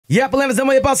Yeah, Atlanta's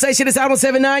number hip hop station. It's out on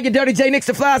 79. Your Dirty J Nix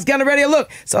the Flies got on the radio.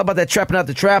 Look, it's all about that trapping out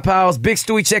the trap house. Big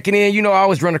Stewie checking in. You know, I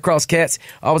always run across cats.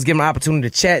 I always give them an opportunity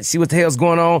to chat, see what the hell's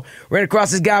going on. Ran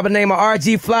across this guy by the name of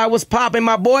RG Fly. What's poppin',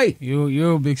 my boy?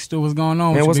 Yo, Big Stu, what's going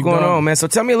on? Man, what's going on, man? So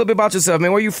tell me a little bit about yourself,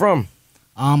 man. Where you from?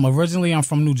 Originally, I'm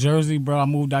from New Jersey, bro. I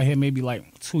moved out here maybe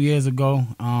like 2 years ago.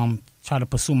 Tried to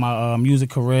pursue my music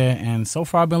career, and so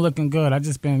far I've been looking good. I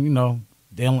just been,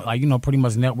 pretty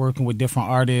much networking with different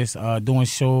artists, doing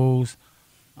shows.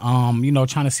 Trying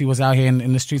to see what's out here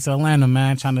in the streets of Atlanta,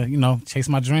 man. Trying to, chase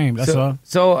my dream. That's all.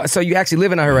 So you actually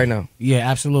living out here right now? Yeah,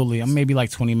 absolutely. I'm maybe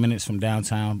like 20 minutes from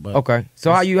downtown. But okay.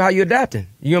 So how you adapting?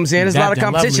 You know what I'm saying? There's a lot of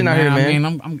competition out here, man. I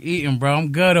mean, I'm eating, bro.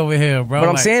 I'm good over here, bro. But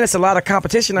I'm saying it's a lot of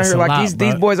competition out here. Like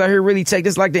these boys out here really take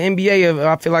this like the NBA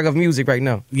I feel like of music right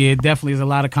now. Yeah, it definitely is a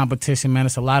lot of competition, man.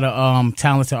 It's a lot of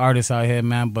talented artists out here,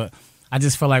 man. But I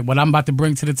just feel like what I'm about to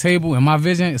bring to the table and my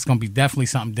vision, it's gonna be definitely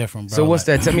something different, bro. So what's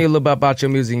that? Tell me a little bit about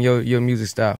your music and your music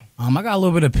style. I got a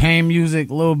little bit of pain music,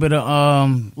 a little bit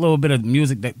of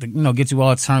music that get you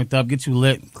all turned up, get you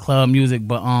lit, club music.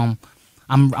 But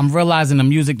I'm realizing the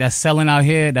music that's selling out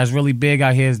here, that's really big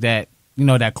out here, is that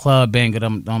that club banger,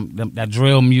 that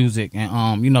drill music,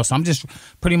 and so I'm just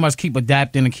pretty much keep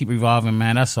adapting and keep evolving,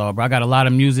 man. That's all, bro. I got a lot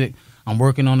of music. I'm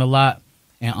working on a lot.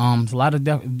 And it's a lot of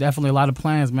definitely a lot of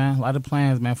plans, man. A lot of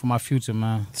plans, man, for my future,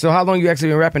 man. So how long you actually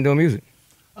been rapping, doing music?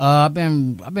 I've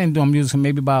been doing music for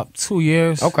maybe about 2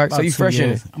 years. Okay, so you fresh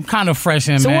in it. I'm kind of fresh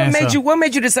in, so man. What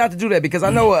made you decide to do that? Because I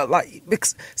know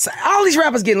all these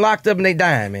rappers getting locked up and they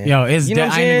dying, man. Yo, I ain't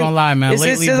even gonna lie, man.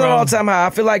 It's an all-time high. I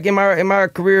feel like in my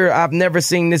career, I've never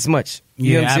seen this much.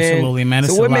 You know what I'm absolutely, saying? man.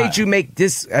 So what made you make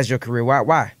this as your career?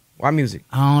 Why? Why music?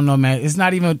 I don't know, man. It's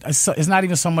not even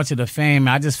so much of the fame.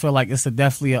 I just feel like it's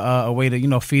definitely a way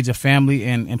to feed your family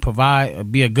and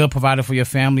provide, be a good provider for your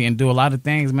family, and do a lot of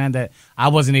things, man, that I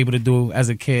wasn't able to do as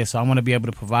a kid. So I want to be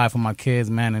able to provide for my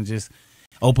kids, man, and just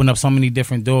open up so many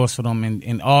different doors for them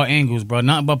in all angles, bro.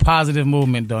 Nothing but positive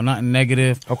movement, though. Nothing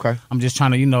negative. Okay. I'm just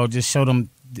trying to just show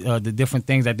them the different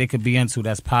things that they could be into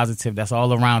that's positive, that's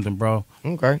all around them, bro.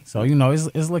 Okay. So,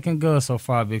 it's looking good so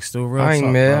far, Big Stu. Real I ain't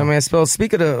talk, man. bro. I mean,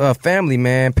 speak of the family,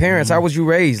 man. Parents, how was you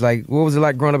raised? Like, what was it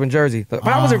like growing up in Jersey?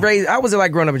 How was it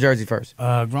like growing up in Jersey first?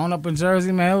 Growing up in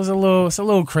Jersey, man, it's a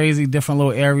little crazy, different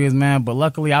little areas, man. But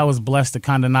luckily, I was blessed to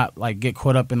kind of not get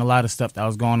caught up in a lot of stuff that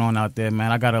was going on out there,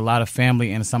 man. I got a lot of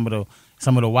family in some of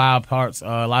the wild parts.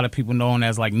 A lot of people known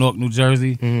as like Newark, New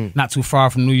Jersey, not too far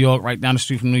from New York, right down the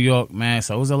street from New York, man.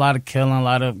 So it was a lot of killing, a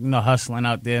lot of hustling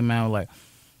out there, man.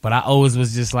 But I always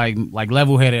was just like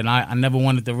level headed, and I never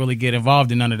wanted to really get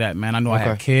involved in none of that, man. I know I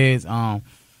had kids, and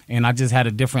I just had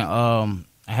a different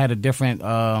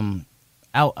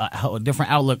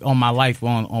outlook on my life,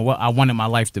 on what I wanted my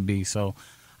life to be. So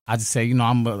I just say,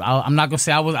 I'm not gonna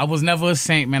say I was never a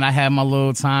saint, man. I had my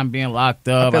little time being locked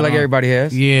up. I feel like everybody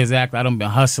has. Yeah, exactly. I done been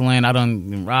hustling. I done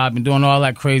been robbing, doing all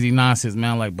that crazy nonsense,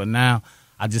 man. But now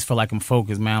I just feel like I'm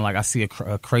focused, man. Like I see a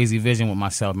crazy vision with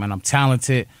myself, man. I'm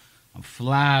talented. I'm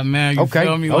fly, man. You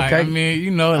feel me? Like, I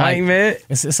mean, I ain't mad.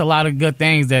 It's a lot of good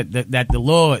things that the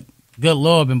Lord, good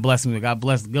Lord, been blessing me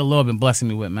with. Good Lord been blessing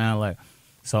me with, man.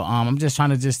 So I'm just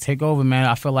trying to take over, man.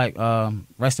 I feel like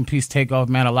rest in peace, Takeoff,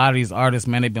 man. A lot of these artists,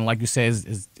 man, they've been, like you said,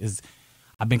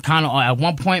 I've been kind of, at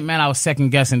one point, man, I was second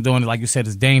guessing doing it. Like you said,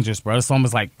 it's dangerous, bro. It's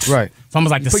almost like right. It's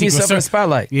almost like the Secret Service. In the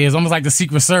spotlight. Yeah, it's almost like the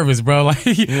Secret Service, bro. Like,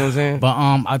 you know what I'm saying? But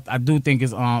I do think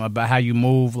it's about how you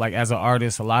move, like as an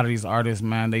artist. A lot of these artists,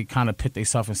 man, they kind of put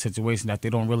themselves in situations that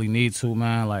they don't really need to,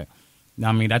 man. Like,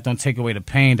 I mean, that don't take away the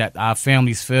pain that our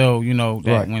families feel, that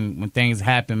right. when things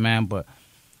happen, man. But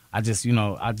I just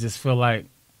feel like,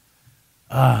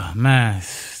 man,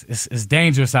 it's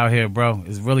dangerous out here, bro.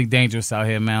 It's really dangerous out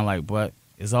here, man. But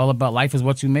it's all about life is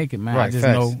what you make it, man. Right, I just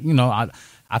know,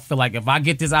 I feel like if I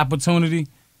get this opportunity,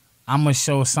 I'm going to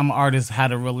show some artists how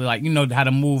to really, how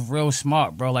to move real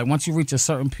smart, bro. Like, once you reach a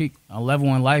certain peak, a level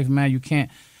in life, man, you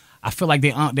can't. I feel like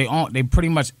they pretty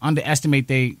much underestimate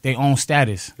their own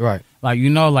status. Right. Like,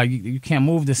 you can't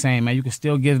move the same, man. You can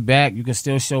still give back. You can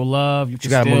still show love. You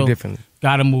got to move differently.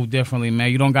 Got to move differently,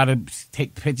 man. You don't got to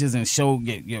take pictures and show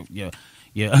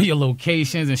your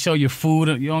locations and show your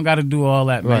food. You don't got to do all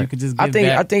that, man. Right. You could just I give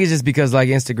back. think it's just because like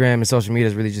Instagram and social media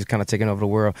is really just kind of taking over the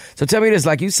world. So tell me this,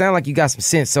 like you sound like you got some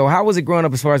sense. So how was it growing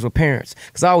up as far as with parents?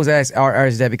 Because I always ask our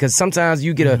artists that because sometimes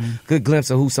you get a good glimpse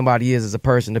of who somebody is as a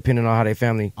person depending on how they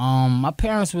family. My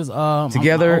parents was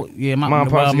together. My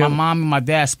mom and my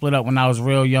dad split up when I was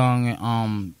real young.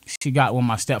 And, she got with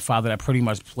my stepfather that pretty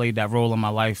much played that role in my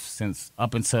life since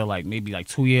up until maybe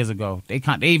 2 years ago. They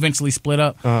eventually split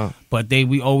up, but they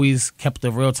we always kept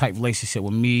a real tight relationship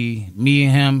with me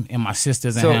and him, and my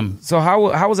sisters and him. So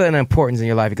how was that an importance in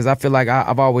your life? Because I feel like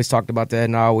I've always talked about that,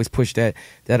 and I always push that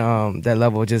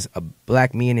level of just a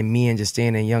black men and men just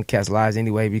staying in young cats' lives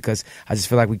anyway. Because I just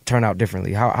feel like we turn out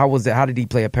differently. How was that? How did he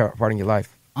play a part in your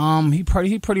life? He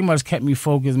pretty much kept me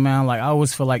focused, man. Like, I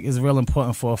always feel like it's real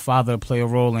important for a father to play a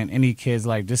role in any kid's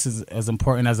life. This is as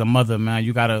important as a mother, man.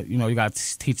 You gotta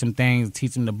teach them things,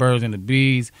 teach them the birds and the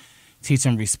bees, teach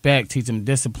them respect, teach them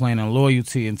discipline and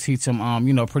loyalty, and teach them,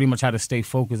 pretty much how to stay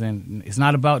focused. And it's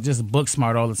not about just book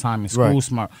smart all the time and school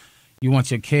smart. You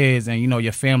want your kids and,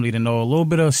 your family to know a little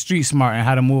bit of street smart and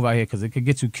how to move out here, because it could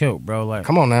get you killed, bro. Like,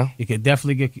 come on now. It could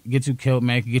definitely get you killed,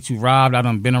 man. It could get you robbed. I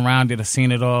done been around it. I've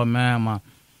seen it all, man.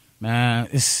 Man,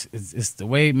 it's the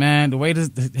way, man. The way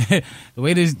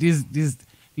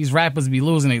these rappers be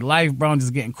losing their life, bro, and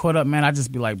just getting caught up, man. I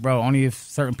just be like, bro, only if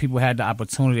certain people had the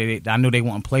opportunity, I know they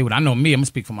wouldn't play with it. I know me, I'm gonna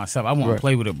speak for myself. I won't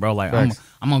play with it, bro. Like, I'm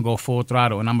gonna go full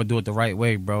throttle, and I'm gonna do it the right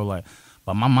way, bro. Like,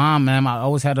 but my mom, man, I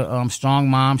always had a strong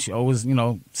mom. She always,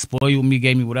 spoiled me,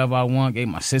 gave me whatever I want, gave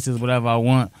my sisters whatever I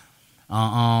want.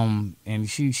 And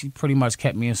she pretty much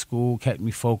kept me in school, kept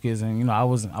me focused, and I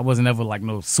wasn't ever like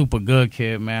no super good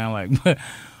kid, man. Like,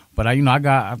 but I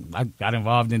got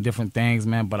involved in different things,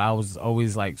 man. But I was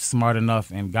always like smart enough,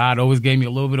 and God always gave me a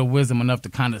little bit of wisdom enough to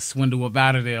kind of swindle up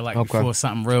out of there, like before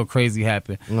something real crazy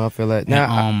happened. No, I feel that.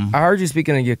 Now, I heard you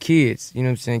speaking of your kids. You know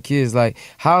what I'm saying? Kids, like,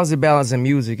 how's it balancing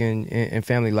music and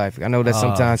family life? I know that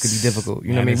sometimes could be difficult. You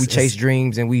know what I mean? We chase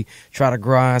dreams and we try to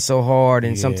grind so hard,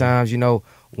 and sometimes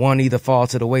one either fall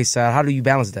to the wayside. How do you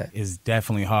balance that? It's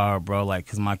definitely hard, bro. Like,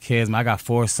 cause my kids, I got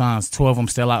 4 sons. 2 of them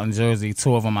still out in Jersey.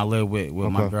 2 of them I live with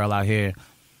my girl out here.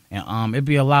 And it'd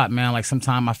be a lot, man. Like,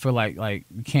 sometimes I feel like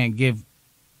you can't give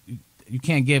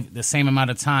the same amount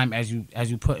of time as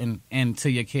you put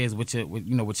into your kids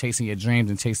with chasing your dreams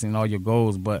and chasing all your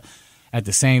goals. But at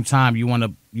the same time, you want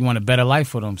a better life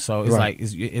for them. So it's like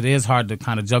it is hard to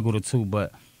kind of juggle the two,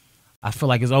 but I feel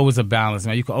like it's always a balance,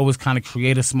 man. You can always kind of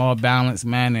create a small balance,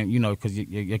 man, and because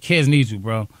your kids need you,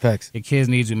 bro. Facts. Your kids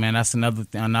need you, man. That's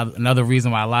another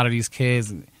reason why a lot of these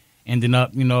kids ending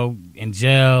up, in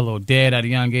jail or dead at a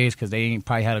young age, because they ain't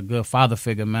probably had a good father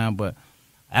figure, man. But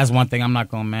that's one thing I'm not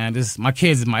gonna, man. My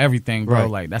kids is my everything, bro. Right.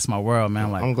 Like, that's my world, man.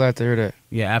 Like, I'm glad to hear that.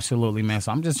 Yeah, absolutely, man.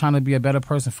 So I'm just trying to be a better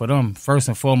person for them, first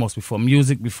and foremost, before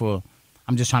music,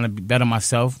 I'm just trying to be better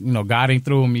myself. God ain't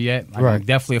through with me yet. I'm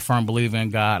definitely a firm believer in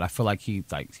God. I feel like he's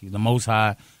the Most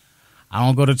High. I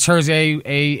don't go to church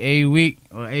a week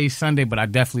or a Sunday, but I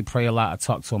definitely pray a lot. I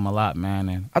talk to him a lot, man.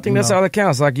 And I think that's all that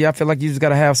counts. Like, I feel like you just got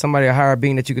to have somebody, a higher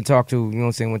being that you can talk to, you know what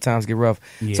I'm saying, when times get rough.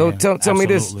 Yeah, so tell me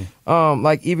this,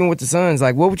 like, even with the sons,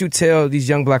 like, what would you tell these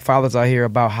young black fathers out here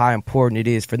about how important it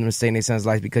is for them to stay in their son's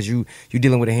life? Because you're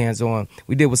dealing with a hands-on.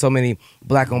 We deal with so many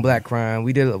black-on-black crime.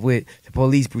 We deal with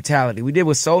police brutality. We deal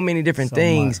with so many different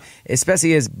things,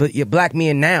 especially as black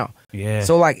men now. Yeah.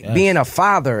 So, like, being a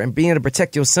father and being able to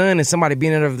protect your son and somebody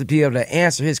being able to be able to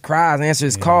answer his cries, answer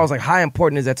his calls, like, how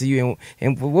important is that to you?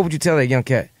 And what would you tell that young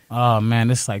cat? Oh, man,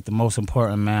 it's like the most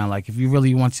important, man. Like, if you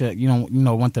really want to,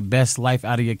 want the best life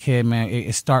out of your kid, man,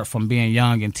 it starts from being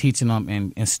young and teaching them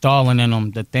and installing in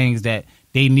them the things that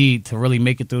they need to really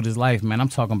make it through this life, man. I'm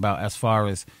talking about as far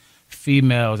as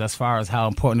females, as far as how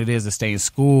important it is to stay in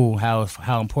school,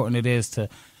 how important it is to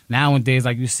nowadays,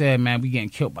 like you said, man, we getting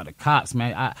killed by the cops,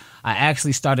 man. I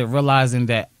actually started realizing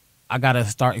that I gotta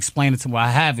start explaining I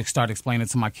have started explaining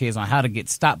to my kids on how to get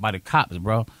stopped by the cops,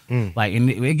 bro. Like, and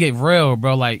it get real,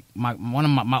 bro. Like, one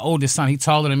of my oldest son, he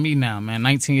taller than me now, man,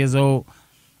 19 years old.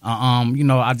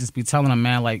 I just be telling him,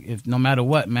 man, like, if no matter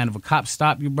what, man, if a cop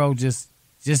stop you, bro, just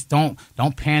don't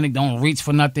panic, don't reach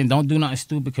for nothing, don't do nothing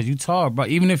stupid, because you tall, bro.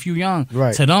 Even if you young,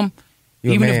 to them,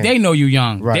 even if they know you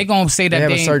young, they gonna say that they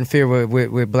have a certain fear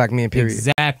with black men, period.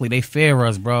 Exactly, they fear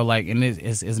us, bro. Like, and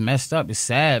it's messed up. It's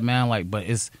sad, man. Like, but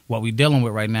it's what we dealing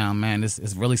with right now, man.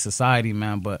 It's really society,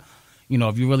 man. But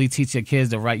if you really teach your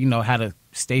kids how to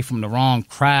stay from the wrong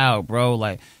crowd, bro.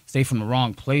 Like, stay from the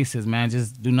wrong places, man.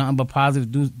 Just do nothing but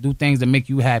positive. Do things that make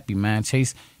you happy, man.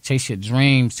 Chase your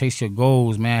dreams, chase your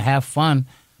goals, man. Have fun,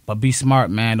 but be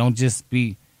smart, man. Don't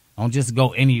just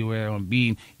go anywhere and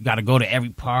you got to go to every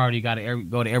party, you got to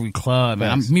go to every club.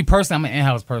 Man, me personally, I'm an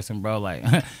in-house person, bro. Like,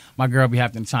 my girl be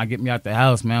having to try to get me out the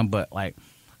house, man. But, like,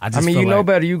 I mean, you know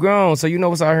better. You grown, so you know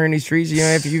what's out here in these streets.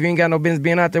 If you ain't got no business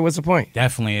being out there, what's the point?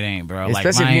 Definitely it ain't, bro.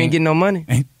 Especially if you ain't getting no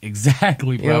money.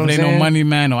 Exactly, bro. If there ain't no money,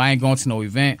 man, or I ain't going to no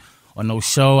event or no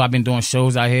show. I've been doing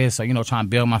shows out here, so, trying to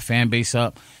build my fan base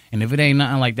up. And if it ain't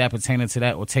nothing like that pertaining to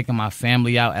that or taking my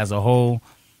family out as a whole,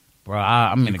 Bro,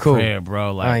 I'm in the crib,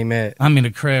 bro. Like, I ain't mad. I'm in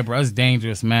the crib, bro. It's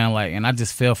dangerous, man. Like, and I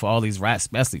just feel for all these rats,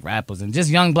 especially rappers, and just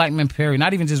young black men, period.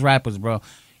 Not even just rappers, bro.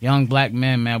 Young black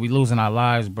men, man. We losing our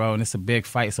lives, bro. And it's a big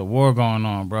fight. It's a war going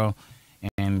on, bro.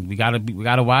 And we gotta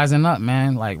wisen up,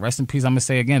 man. Like, rest in peace. I'm gonna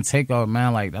say again, Takeover,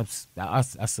 man. Like, that's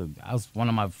one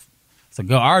of my. It's a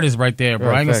good artist right there,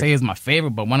 bro. I ain't gonna say he's my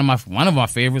favorite, but one of my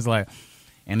favorites. Like,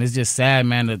 and it's just sad,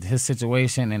 man, that his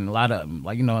situation and a lot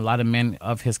of men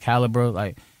of his caliber,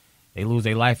 like, they lose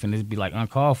their life and it'd be like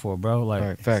uncalled for, bro.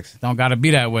 Like, facts. Don't gotta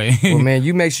be that way. Well, man,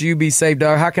 you make sure you be safe,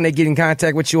 dog. How can they get in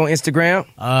contact with you on Instagram?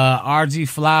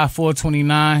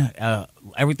 RGFly429.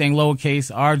 Everything lowercase.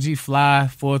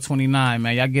 RGFly429.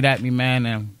 Man, y'all get at me,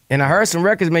 man. And I heard some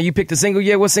records, man. You picked a single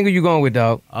yet? What single you going with,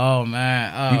 dog? Oh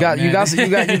man, you got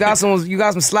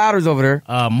some sliders over there.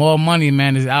 More Money,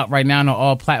 man, is out right now on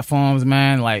all platforms,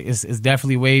 man. Like, it's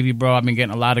definitely wavy, bro. I've been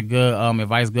getting a lot of good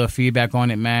advice, good feedback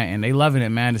on it, man, and they loving it,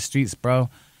 man. The streets, bro,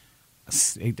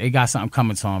 they got something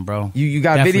coming to them, bro. You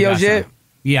got definitely videos yet?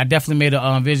 Yeah, I definitely made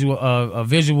a visual,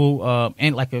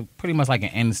 and like pretty much like an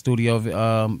in the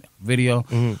studio video.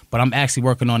 Mm-hmm. But I'm actually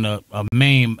working on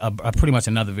pretty much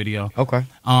another video. Okay.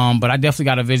 But I definitely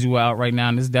got a visual out right now,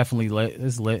 and it's definitely lit.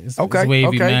 It's lit. It's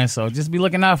wavy, man. So just be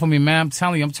looking out for me, man. I'm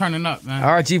telling you, I'm turning up, man.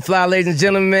 RG Fly, ladies and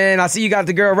gentlemen, man. I see you got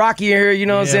the girl Rocky in here. You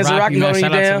know what I'm saying? So Rocky man, holding you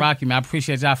shout out down. to Rocky, man. I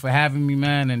appreciate y'all for having me,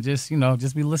 man, and just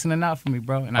be listening out for me,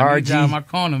 bro. And I need y'all in my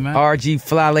corner, man. RG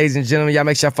Fly, ladies and gentlemen. Y'all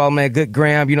make sure y'all follow man Good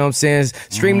Gram. You know what I'm saying?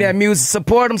 Stream that music.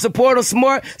 Support them. Support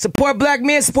black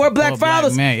men. Support black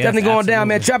fathers. Man. Yes, definitely going down,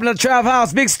 man. Trapping in the Trap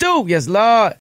House. Big Stu. Yes, Lord.